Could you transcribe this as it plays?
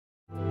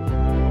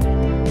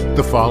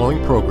The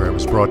following program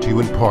is brought to you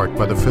in part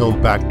by the film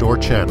Backdoor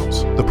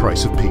Channels, The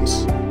Price of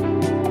Peace.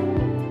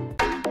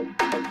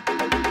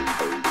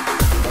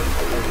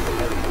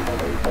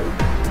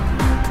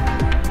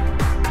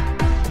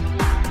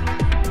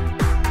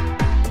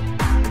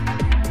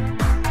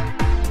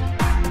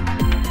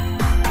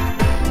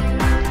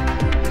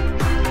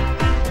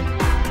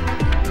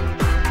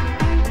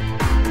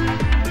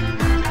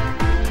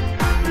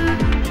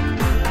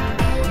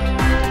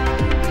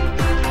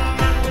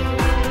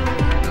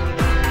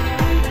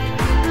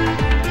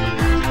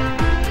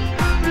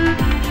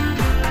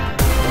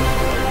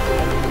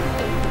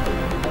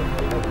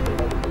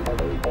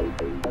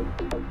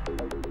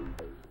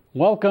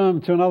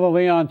 Welcome to another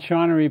Leon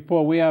Charney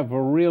Report. We have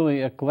a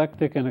really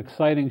eclectic and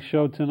exciting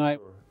show tonight.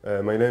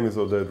 My name is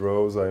Oded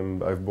Rose.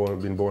 I've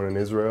been born in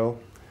Israel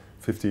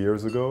 50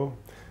 years ago.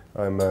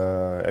 I'm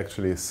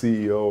actually a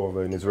CEO of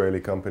an Israeli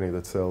company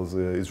that sells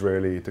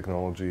Israeli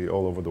technology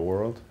all over the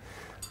world.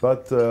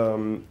 But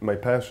my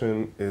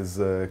passion is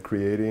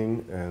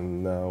creating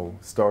and now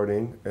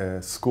starting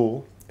a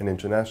school, an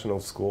international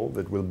school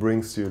that will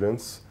bring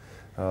students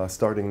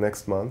starting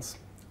next month,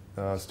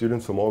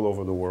 students from all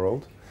over the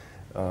world.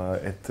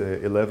 At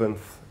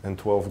 11th and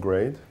 12th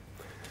grade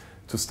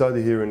to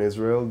study here in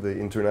Israel the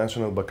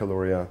International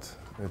Baccalaureate.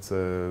 It's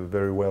a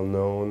very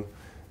well-known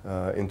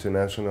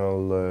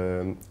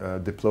international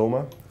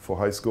diploma for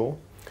high school.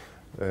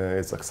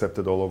 It's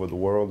accepted all over the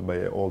world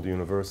by all the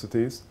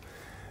universities.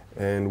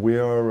 And we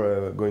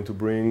are going to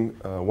bring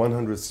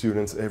 100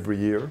 students every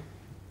year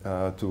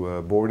to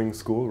a boarding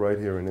school right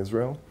here in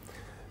Israel.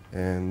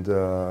 And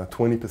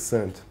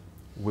 20%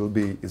 will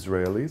be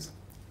Israelis.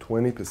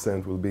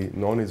 20% will be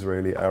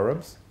non-Israeli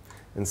Arabs,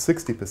 and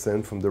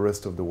 60% from the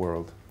rest of the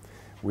world.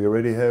 We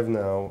already have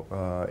now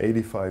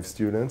 85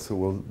 students who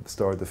will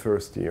start the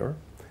first year,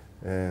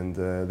 and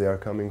they are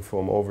coming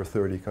from over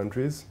 30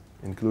 countries,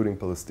 including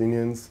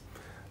Palestinians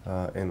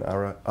and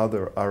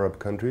other Arab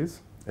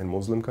countries and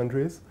Muslim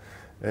countries,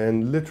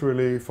 and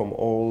literally from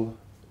all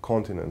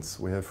continents.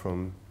 We have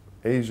from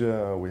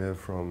Asia, we have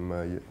from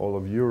all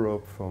of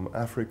Europe, from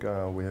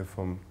Africa, we have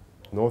from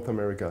North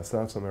America,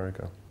 South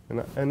America.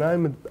 And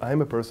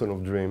I'm a person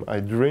of dream. I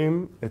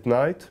dream at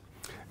night,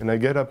 and I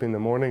get up in the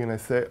morning and I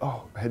say,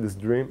 oh, I had this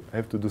dream, I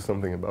have to do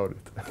something about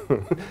it.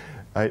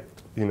 I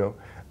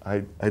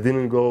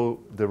didn't go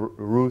the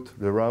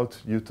route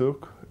you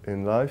took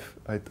in life.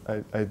 I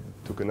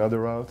took another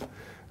route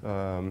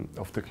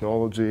of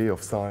technology,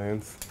 of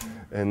science,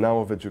 and now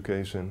of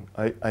education.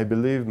 I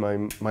believe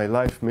my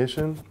life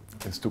mission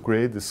is to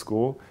create this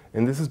school,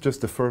 and this is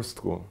just the first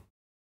school.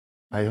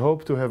 I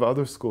hope to have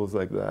other schools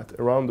like that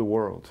around the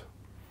world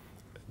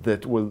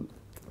that will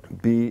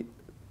be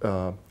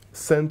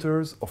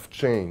centers of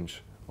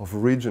change, of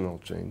regional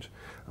change.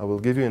 I will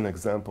give you an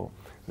example.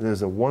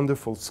 There's a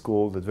wonderful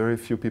school that very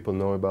few people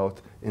know about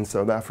in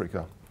South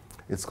Africa.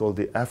 It's called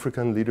the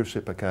African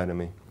Leadership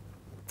Academy.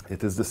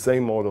 It is the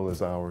same model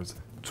as ours.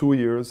 2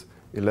 years,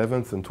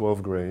 11th and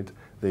 12th grade.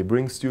 They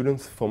bring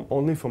students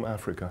only from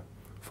Africa,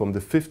 from the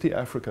 50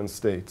 African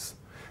states,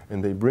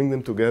 and they bring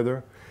them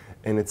together,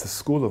 and it's a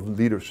school of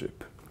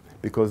leadership,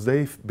 because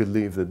they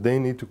believe that they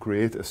need to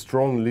create a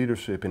strong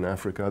leadership in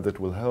Africa that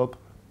will help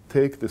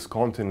take this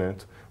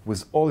continent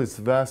with all its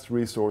vast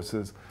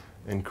resources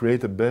and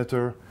create a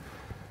better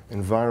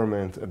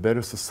environment, a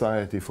better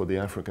society for the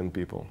African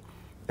people.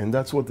 And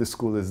that's what this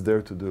school is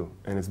there to do.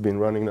 And it's been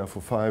running now for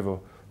 5 or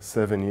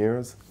 7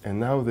 years. And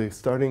now they're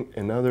starting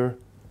another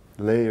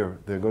layer.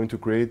 They're going to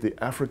create the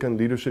African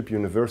Leadership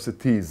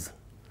Universities.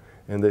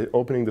 And they're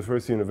opening the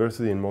first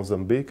university in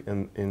Mozambique,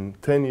 and in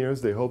 10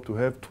 years they hope to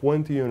have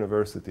 20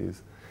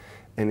 universities.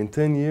 And in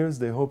 10 years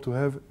they hope to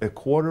have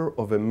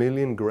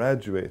 250,000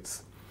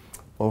 graduates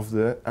of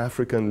the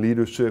African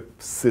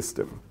leadership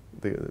system,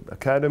 the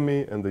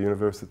academy and the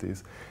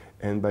universities.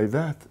 And by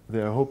that they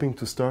are hoping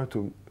to start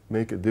to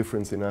make a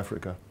difference in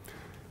Africa.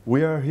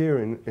 We are here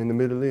in the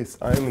Middle East.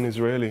 I'm an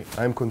Israeli.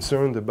 I'm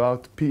concerned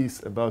about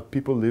peace, about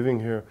people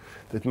living here,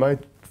 that my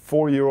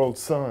 4-year-old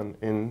son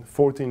in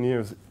 14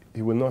 years,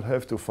 he will not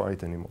have to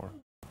fight anymore.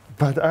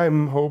 But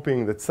I'm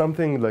hoping that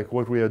something like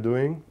what we are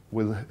doing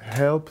will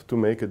help to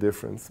make a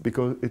difference,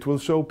 because it will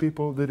show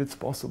people that it's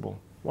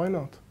possible. Why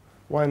not?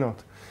 Why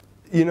not?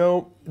 You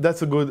know,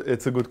 it's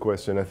a good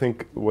question. I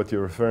think what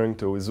you're referring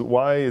to is,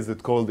 why is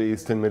it called the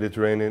Eastern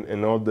Mediterranean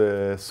and not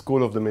the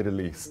School of the Middle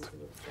East?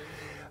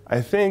 I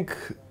think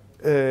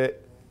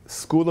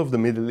School of the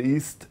Middle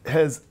East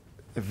has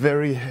a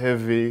very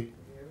heavy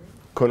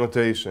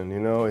connotation.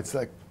 You know, it's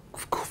like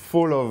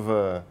full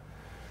of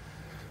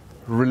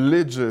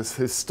religious,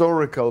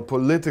 historical,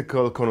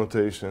 political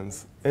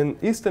connotations. And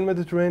Eastern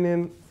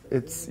Mediterranean,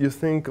 you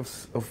think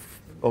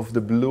of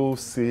the blue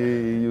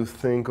sea, you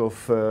think of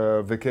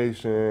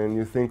vacation,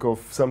 you think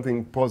of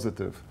something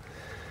positive.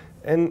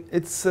 And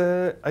it's,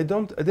 I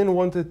didn't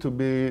want it to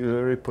be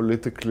very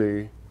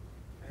politically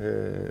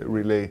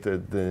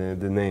related,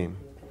 the name.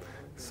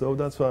 So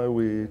that's why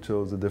we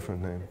chose a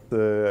different name.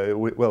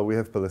 We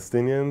have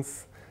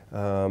Palestinians,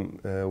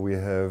 We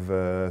have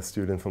a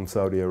student from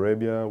Saudi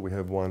Arabia, we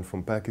have one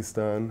from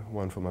Pakistan,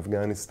 one from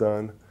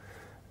Afghanistan,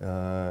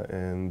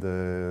 and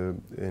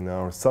in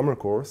our summer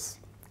course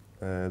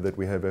that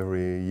we have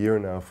every year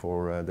now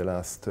for the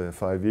last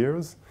 5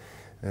 years.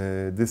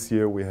 This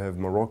year we have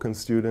Moroccan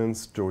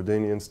students,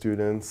 Jordanian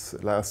students.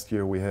 Last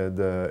year we had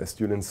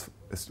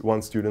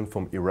one student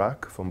from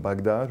Iraq, from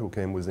Baghdad, who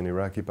came with an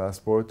Iraqi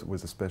passport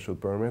with a special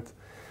permit.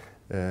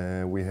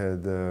 We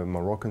had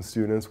Moroccan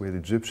students, we had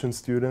Egyptian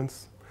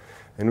students.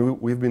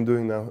 And we've been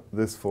doing now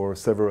this for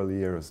several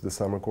years, the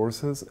summer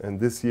courses. And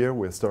this year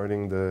we're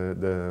starting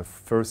the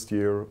first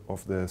year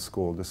of the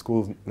school. The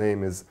school's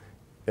name is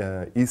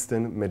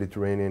Eastern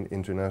Mediterranean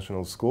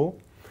International School.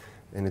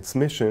 And its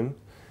mission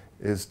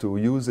is to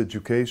use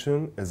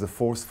education as a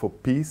force for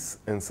peace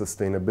and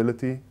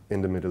sustainability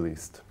in the Middle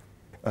East.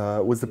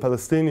 With the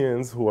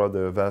Palestinians, who are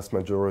the vast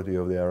majority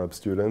of the Arab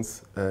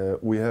students,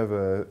 we have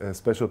a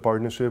special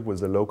partnership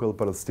with a local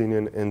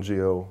Palestinian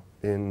NGO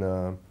in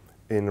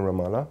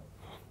Ramallah.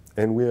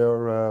 And we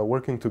are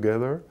working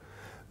together.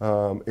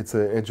 It's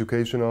an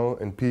educational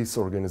and peace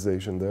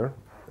organization there,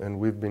 and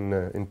we've been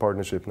in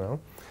partnership now.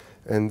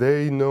 And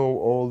they know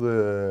all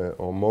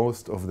or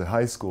most of the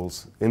high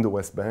schools in the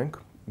West Bank.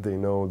 They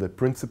know the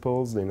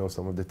principals, they know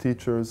some of the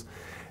teachers,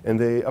 and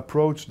they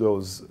approach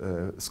those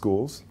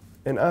schools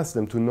and ask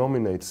them to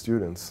nominate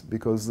students,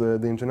 because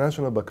the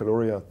international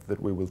baccalaureate that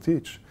we will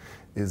teach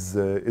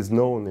is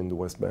known in the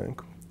West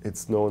Bank.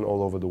 It's known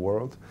all over the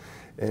world,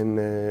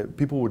 and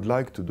people would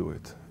like to do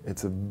it.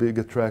 It's a big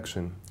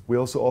attraction. We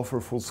also offer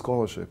full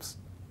scholarships.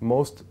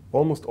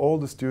 Almost all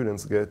the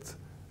students get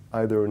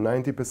either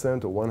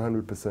 90% or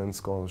 100%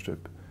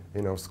 scholarship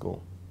in our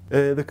school.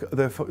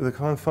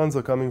 The funds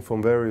are coming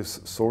from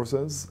various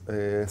sources.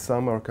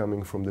 Some are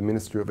coming from the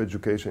Ministry of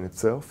Education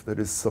itself, that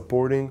is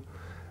supporting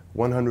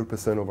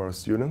 100% of our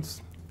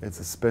students. It's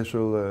a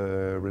special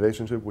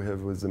relationship we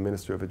have with the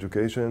Ministry of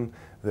Education.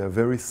 They are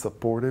very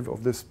supportive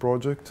of this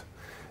project,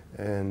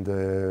 and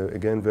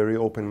again, very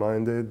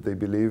open-minded. They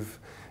believe,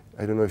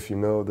 I don't know if you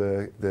know,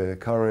 the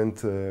current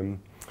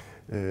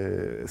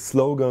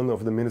slogan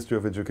of the Ministry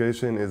of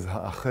Education is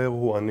 "Ha'acher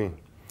hu ani,"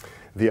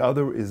 the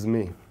other is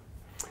me.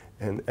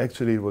 And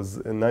actually it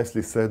was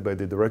nicely said by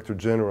the Director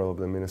General of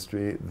the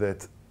Ministry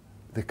that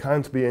there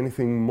can't be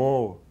anything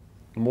more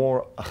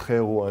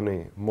 "Acher hu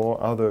ani,"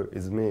 more other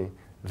is me,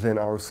 than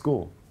our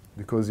school.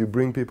 Because you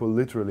bring people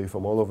literally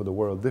from all over the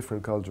world,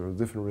 different cultures,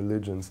 different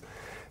religions,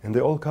 and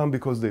they all come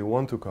because they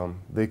want to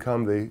come. They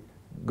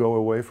go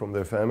away from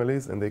their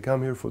families, and they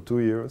come here for 2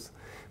 years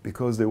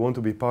because they want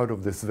to be part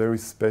of this very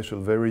special,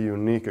 very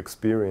unique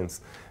experience,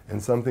 and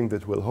something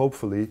that will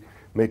hopefully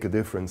make a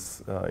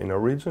difference in our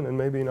region and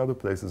maybe in other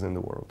places in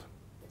the world.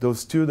 Those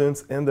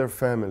students and their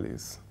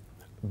families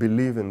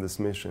believe in this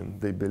mission.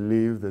 They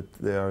believe that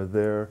they are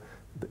there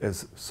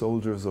as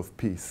soldiers of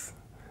peace,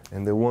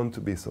 and they want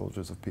to be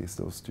soldiers of peace,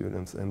 those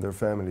students and their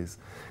families.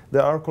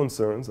 There are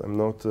concerns, I'm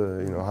not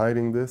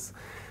hiding this,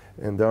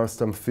 and there are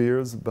some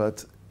fears,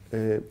 but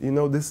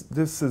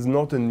this is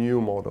not a new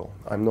model.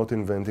 I'm not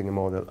inventing a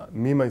model.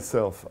 Me,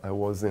 myself, I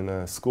was in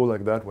a school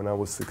like that when I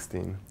was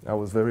 16. I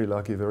was very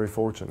lucky, very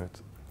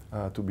fortunate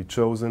to be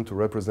chosen to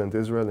represent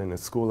Israel in a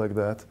school like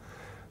that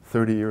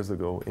 30 years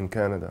ago in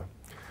Canada.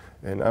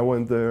 And I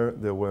went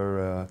there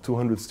were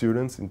 200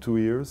 students in 2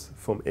 years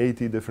from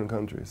 80 different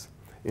countries,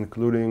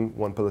 including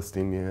one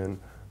Palestinian,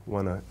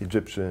 one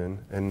Egyptian,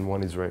 and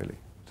one Israeli,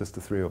 just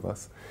the 3 of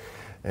us.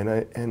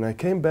 And I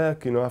came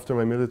back, after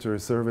my military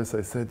service,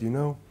 I said,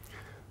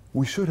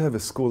 we should have a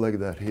school like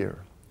that here,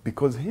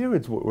 because here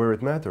it's where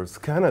it matters.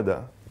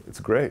 Canada, it's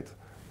great,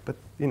 but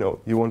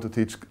you want to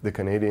teach the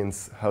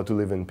Canadians how to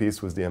live in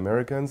peace with the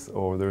Americans,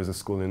 or there's a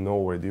school in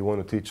Norway. Do you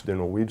want to teach the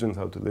Norwegians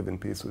how to live in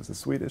peace with the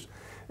Swedish?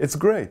 It's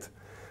great,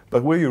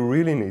 but where you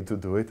really need to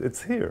do it,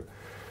 it's here.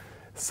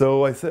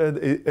 So I said,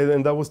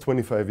 and that was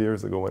 25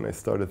 years ago when I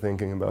started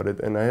thinking about it,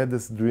 and I had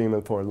this dream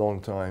for a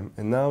long time,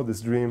 and now this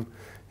dream,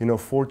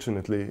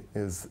 fortunately,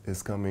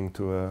 is coming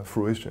to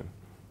fruition.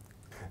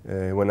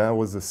 When I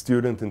was a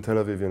student in Tel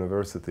Aviv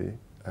University,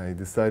 I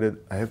decided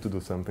I have to do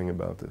something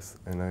about this.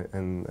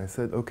 And I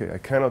said, okay, I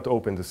cannot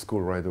open the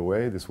school right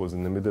away. This was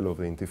in the middle of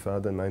the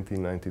Intifada,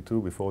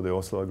 1992, before the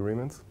Oslo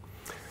agreements.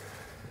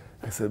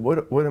 I said,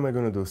 what am I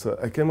going to do? So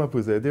I came up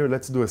with the idea,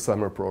 let's do a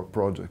summer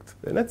project.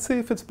 And let's see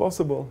if it's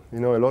possible. A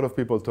lot of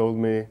people told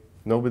me,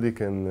 nobody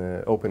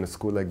can open a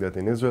school like that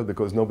in Israel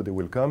because nobody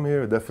will come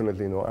here.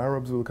 Definitely no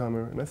Arabs will come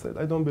here. And I said,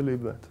 I don't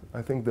believe that.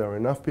 I think there are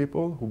enough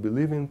people who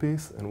believe in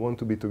peace and want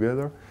to be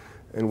together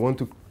and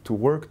want to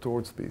work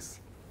towards peace.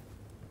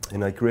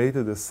 And I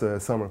created this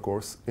summer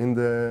course in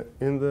the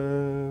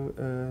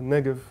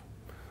Negev.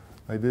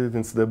 I did it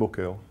in Sde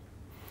Boker,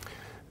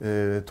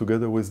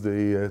 together with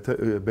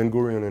the Ben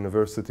Gurion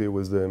University,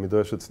 with the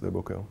Midreshet Sde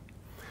Boker,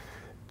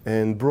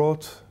 and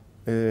brought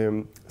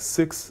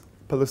 6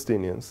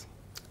 Palestinians,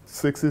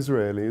 6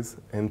 Israelis,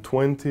 and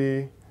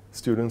 20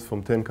 students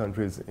from 10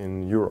 countries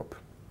in Europe.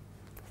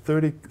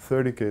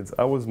 30 kids.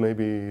 I was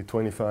maybe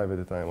 25 at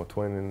the time, or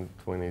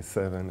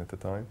 27 at the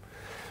time.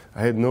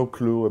 I had no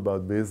clue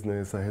about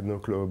business. I had no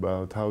clue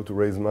about how to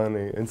raise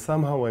money. And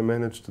somehow I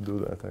managed to do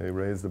that. I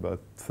raised about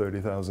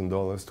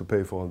 $30,000 to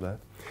pay for all that.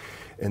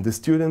 And the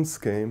students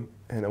came,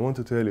 and I want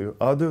to tell you,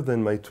 other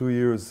than my 2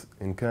 years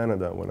in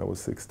Canada when I was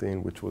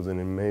 16, which was an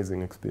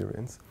amazing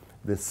experience,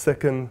 the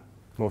second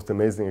most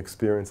amazing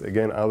experience,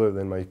 again, other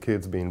than my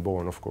kids being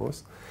born, of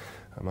course,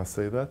 I must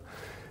say that,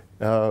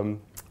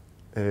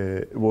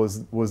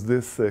 was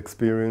this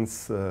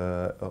experience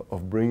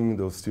of bringing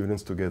those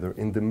students together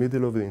in the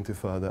middle of the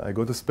Intifada. I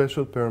got a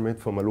special permit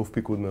from Aluf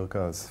Pikud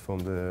Merkaz, from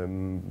the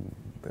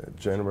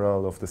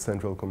general of the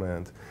Central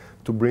Command,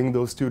 to bring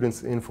those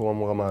students in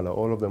from Ramallah.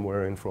 All of them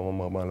were in from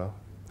Ramallah.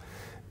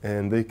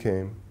 And they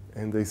came,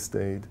 and they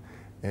stayed.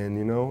 And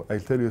you know,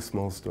 I'll tell you a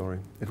small story.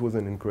 It was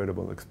an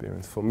incredible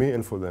experience for me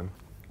and for them.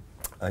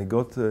 I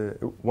got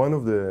one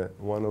of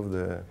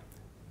the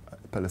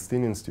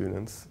Palestinian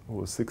students, who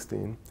was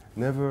 16,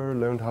 never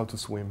learned how to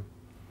swim.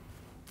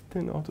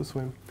 Didn't know how to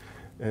swim.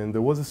 And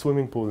there was a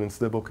swimming pool in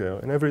Sde Boker,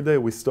 and every day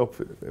we stop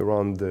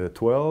around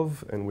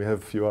 12, and we have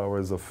a few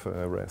hours of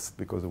rest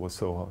because it was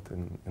so hot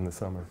in the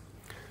summer.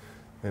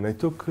 And I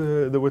took,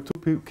 there were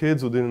two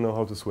kids who didn't know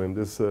how to swim.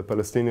 This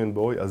Palestinian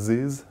boy,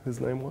 Aziz, his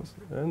name was,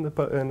 and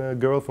a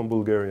girl from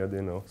Bulgaria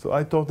didn't know. So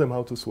I taught them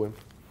how to swim.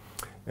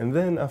 And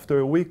then after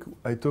a week,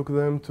 I took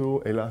them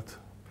to Eilat.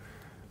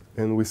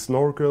 And we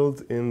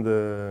snorkeled in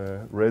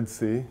the Red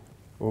Sea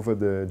over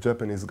the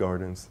Japanese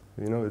gardens.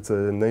 You know, it's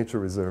a nature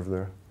reserve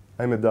there.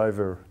 I'm a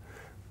diver.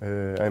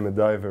 I'm a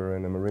diver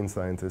and a marine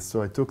scientist,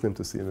 so I took them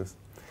to see this.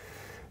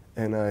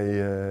 And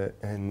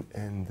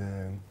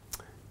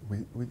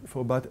we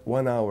for about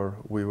 1 hour,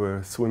 we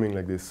were swimming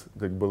like this.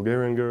 The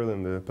Bulgarian girl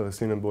and the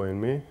Palestinian boy and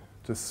me,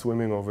 just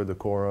swimming over the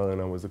coral,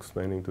 and I was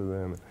explaining to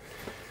them.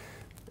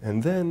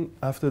 And then,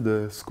 after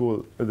this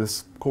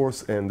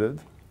course ended,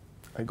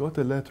 I got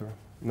a letter.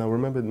 Now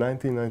remember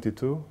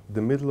 1992,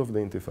 the middle of the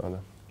Intifada.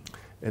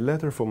 A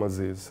letter from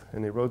Aziz,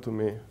 and he wrote to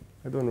me,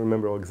 I don't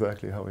remember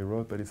exactly how he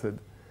wrote, but he said,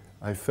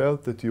 I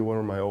felt that you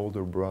were my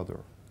older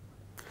brother.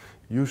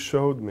 You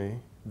showed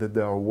me that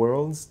there are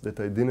worlds that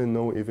I didn't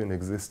know even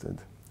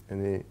existed.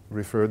 And he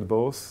referred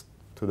both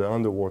to the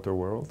underwater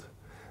world,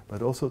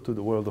 but also to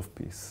the world of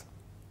peace.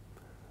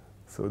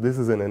 So this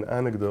is an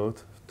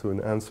anecdote to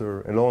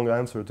a long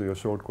answer to your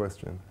short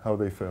question, how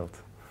they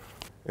felt.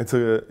 It's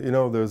you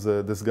know, there's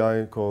this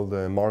guy called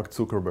Mark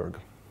Zuckerberg,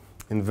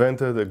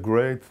 invented a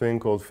great thing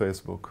called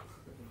Facebook.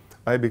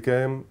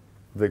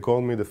 They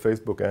called me the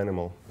Facebook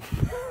animal.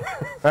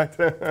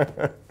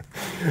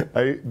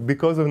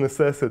 Because of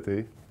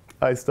necessity,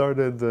 I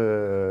started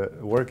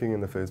working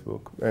in the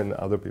Facebook, and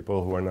other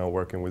people who are now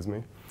working with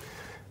me.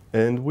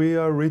 And we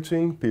are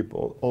reaching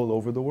people all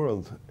over the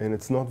world, and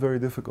it's not very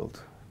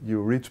difficult.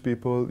 You reach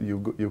people,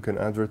 you can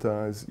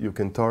advertise, you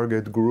can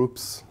target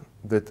groups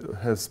that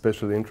have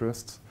special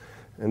interests,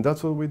 and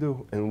that's what we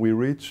do. And we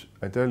reach,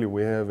 I tell you,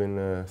 we have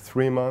in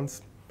 3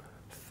 months,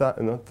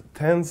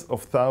 tens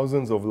of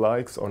thousands of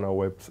likes on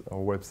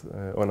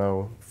on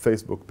our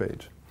Facebook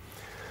page.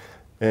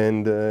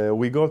 And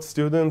we got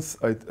students,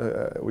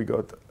 we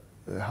got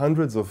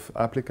hundreds of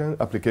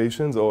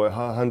applications, or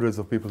hundreds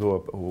of people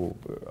who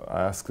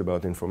asked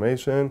about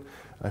information.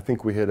 I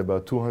think we had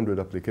about 200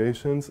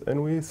 applications,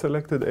 and we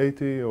selected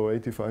 80 or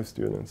 85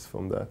 students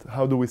from that.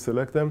 How do we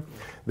select them?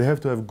 They have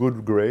to have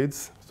good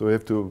grades, so they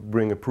have to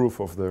bring a proof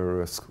of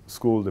their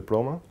school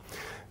diploma.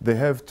 They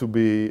have to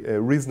be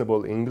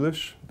reasonable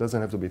English.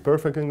 Doesn't have to be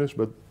perfect English,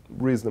 but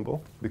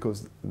reasonable,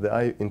 because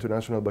the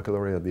International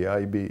Baccalaureate, the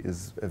IB,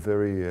 is a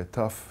very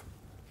tough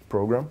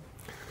program.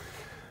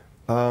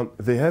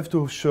 They have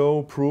to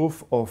show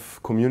proof of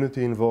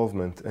community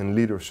involvement and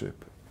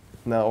leadership.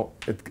 Now,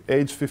 at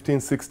age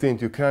 15, 16,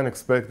 you can't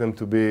expect them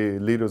to be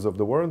leaders of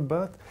the world,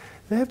 but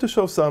they have to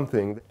show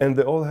something. And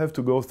they all have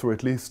to go through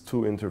at least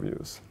 2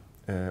 interviews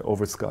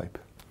over Skype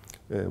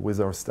with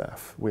our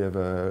staff. We have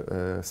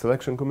a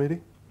selection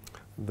committee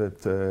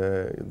that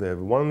they have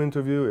 1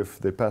 interview. If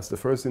they pass the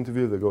first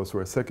interview, they go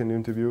through a second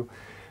interview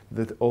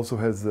that also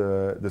has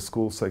the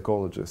school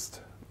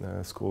psychologist,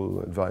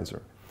 school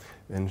advisor.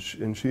 And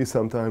she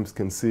sometimes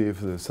can see if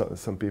there's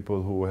some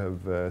people who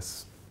have,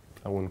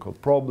 I wouldn't call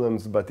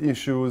problems, but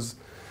issues.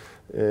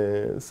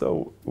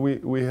 So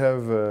we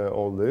have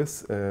all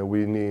this.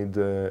 We need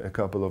a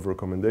couple of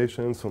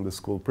recommendations from the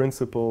school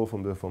principal,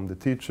 from the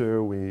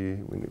teacher.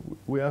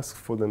 We ask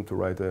for them to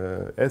write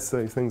an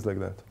essay, things like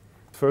that.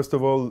 First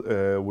of all,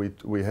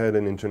 we had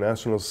an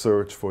international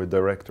search for a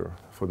director,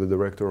 for the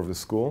director of the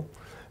school.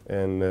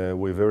 And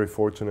we're very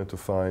fortunate to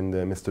find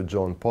Mr.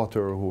 John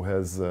Potter, who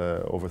has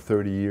over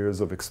 30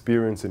 years of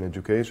experience in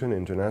education,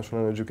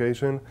 international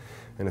education,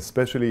 and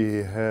especially he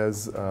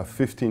has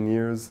 15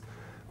 years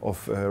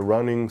of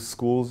running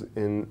schools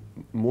in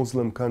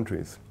Muslim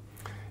countries.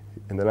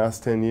 In the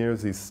last 10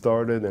 years, he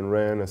started and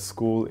ran a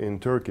school in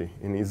Turkey,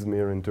 in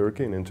Izmir in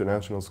Turkey, an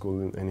international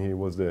school, and he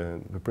was the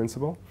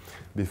principal.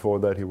 Before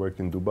that, he worked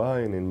in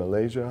Dubai and in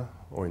Malaysia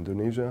or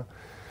Indonesia.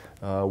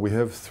 We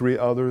have 3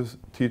 other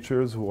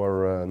teachers who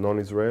are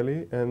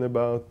non-Israeli, and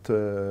about,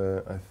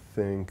 I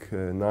think,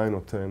 9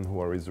 or 10 who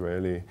are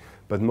Israeli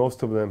but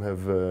most of them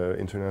have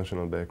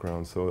international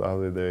backgrounds. So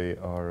either they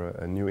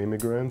are new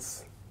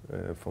immigrants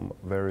from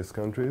various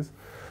countries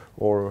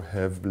or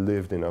have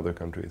lived in other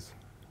countries,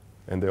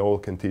 and they all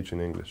can teach in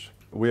English.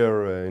 We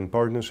are in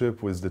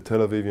partnership with the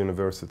Tel Aviv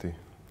University,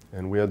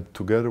 and we are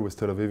together with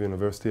Tel Aviv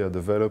University are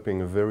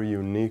developing a very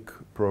unique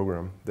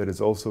program that is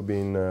also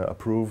being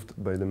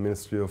approved by the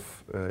Ministry of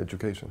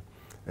Education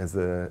as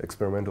an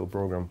experimental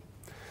program.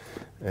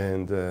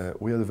 And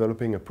we are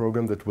developing a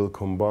program that will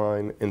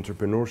combine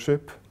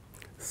entrepreneurship,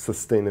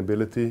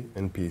 sustainability,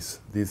 and peace,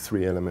 these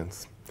three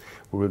elements.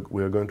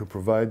 We are going to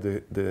provide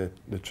the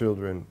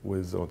children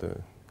with, or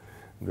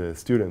the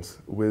students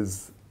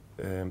with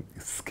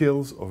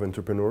skills of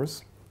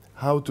entrepreneurs,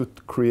 how to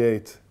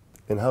create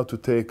and how to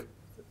take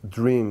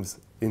dreams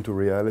into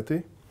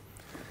reality,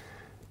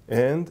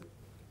 and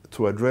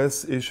to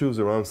address issues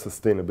around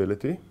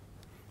sustainability,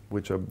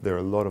 there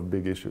are a lot of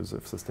big issues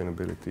of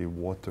sustainability,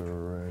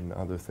 water and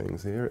other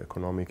things here,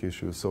 economic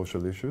issues,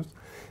 social issues,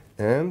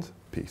 and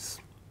peace.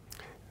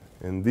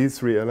 And these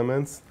three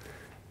elements,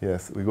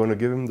 yes, we're going to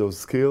give them those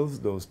skills,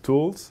 those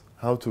tools,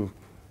 how to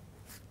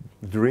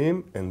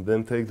dream and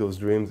then take those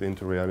dreams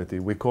into reality.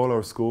 We call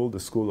our school the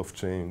School of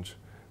Change,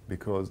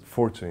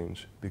 for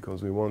change,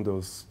 because we want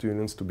those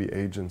students to be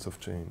agents of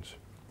change.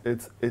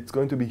 It's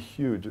going to be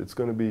huge. It's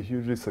going to be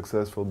hugely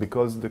successful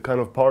because the kind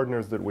of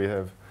partners that we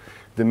have.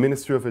 The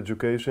Ministry of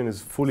Education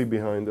is fully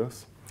behind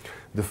us.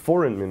 The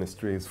Foreign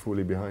Ministry is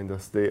fully behind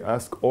us. They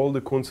ask all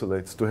the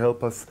consulates to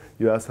help us.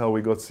 You ask how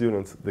we got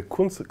students.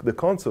 The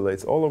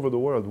consulates all over the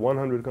world,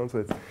 100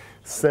 consulates,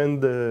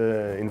 send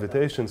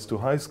invitations to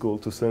high school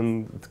to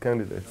send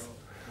candidates.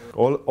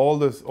 All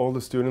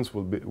the students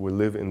will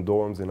live in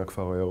dorms in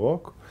Akfar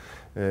Yarok.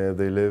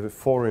 They live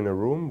 4 in a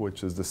room,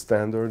 which is the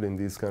standard in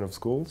these kind of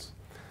schools.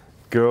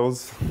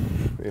 Girls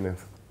in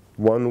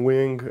one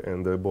wing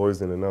and the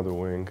boys in another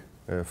wing,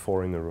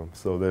 4 in a room.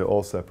 So they're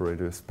all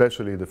separated,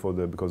 especially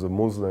because of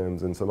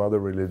Muslims and some other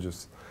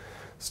religious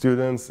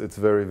students. It's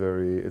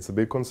it's a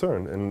big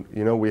concern. And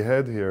you know, we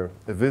had here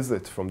a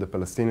visit from the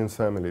Palestinian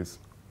families.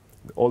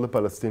 All the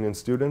Palestinian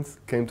students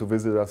came to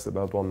visit us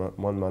about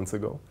one month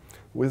ago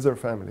with their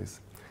families.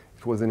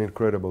 It was an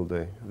incredible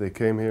day. They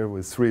came here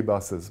with 3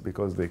 buses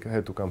because they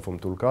had to come from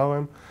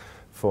Tulkarem,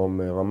 from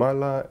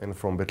Ramallah, and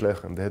from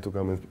Bethlehem. They had to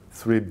come in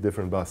 3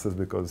 different buses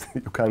because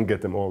you can't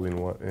get them all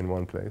in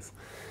one place.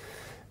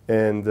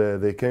 And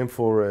they came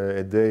for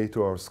a day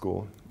to our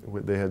school.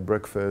 They had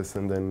breakfast,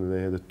 and then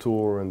they had a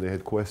tour, and they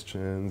had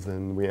questions,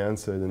 and we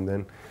answered, and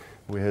then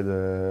we had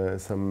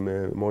some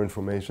more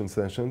information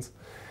sessions.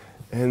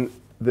 And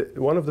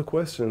one of the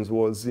questions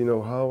was, you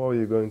know, how are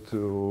you going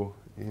to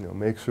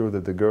make sure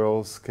that the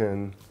girls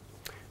can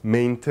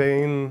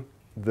maintain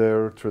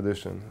their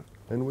tradition?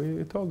 And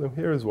we told them,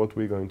 here is what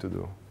we're going to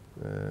do.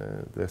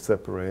 They're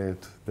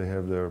separate, they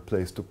have their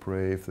place to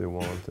pray if they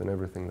want, and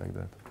everything like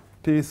that.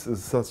 Peace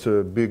is such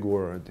a big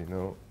word, you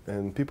know,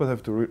 and people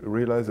have to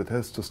realize it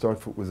has to start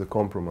with a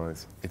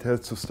compromise. It has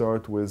to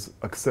start with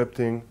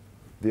accepting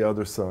the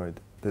other side,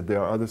 that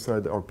the other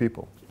side are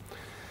people.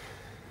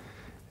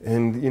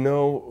 And you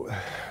know,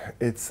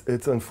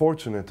 it's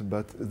unfortunate,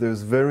 but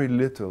there's very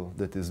little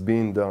that is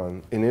being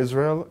done in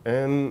Israel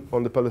and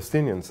on the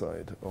Palestinian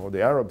side or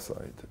the Arab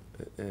side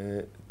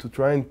to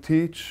try and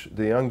teach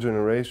the young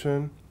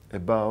generation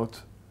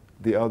about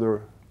the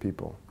other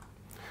people.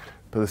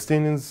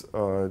 Palestinians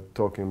are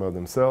talking about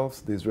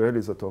themselves, the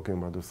Israelis are talking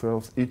about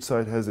themselves. Each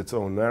side has its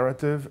own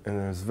narrative, and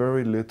there's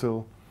very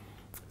little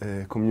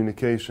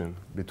communication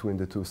between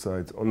the two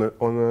sides on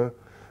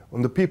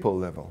the people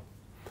level.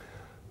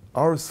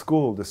 Our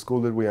school, the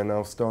school that we are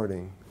now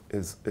starting,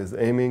 is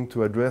aiming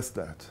to address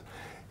that.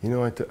 You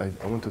know,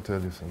 I want to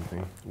tell you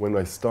something. When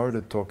I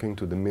started talking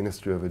to the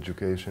Ministry of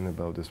Education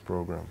about this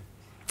program,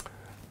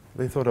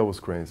 they thought I was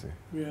crazy.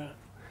 Yeah.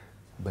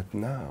 But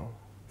now,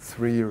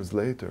 3 years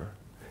later,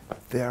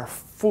 they are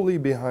fully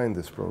behind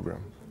this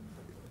program.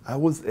 I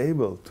was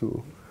able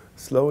to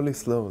slowly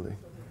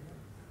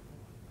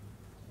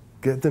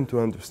get them to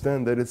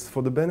understand that it's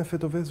for the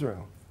benefit of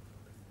Israel.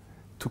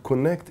 To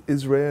connect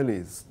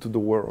Israelis to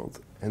the world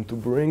and to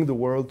bring the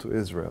world to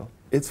Israel,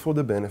 it's for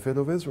the benefit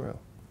of Israel.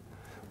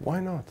 Why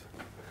not?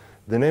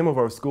 The name of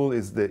our school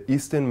is the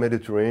Eastern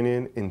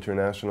Mediterranean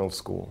International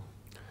School.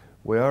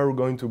 We are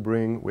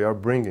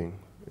bringing,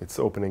 it's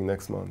opening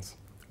next month,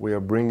 we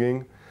are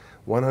bringing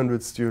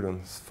 100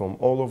 students from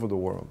all over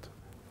the world.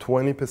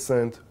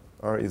 20%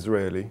 are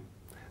Israeli,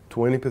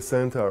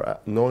 20% are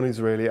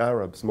non-Israeli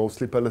Arabs,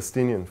 mostly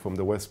Palestinian from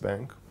the West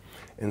Bank,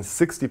 and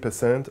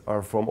 60%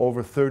 are from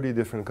over 30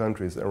 different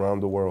countries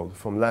around the world,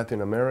 from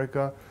Latin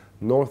America,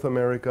 North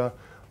America,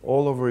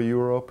 all over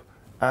Europe,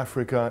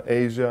 Africa,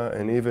 Asia,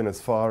 and even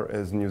as far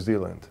as New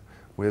Zealand.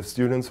 We have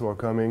students who are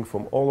coming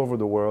from all over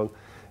the world,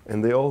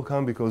 and they all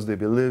come because they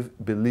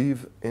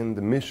believe in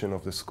the mission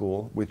of the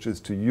school, which is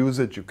to use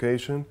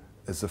education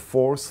as a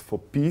force for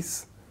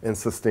peace and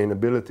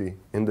sustainability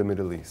in the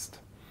Middle East.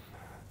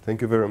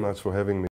 Thank you very much for having me.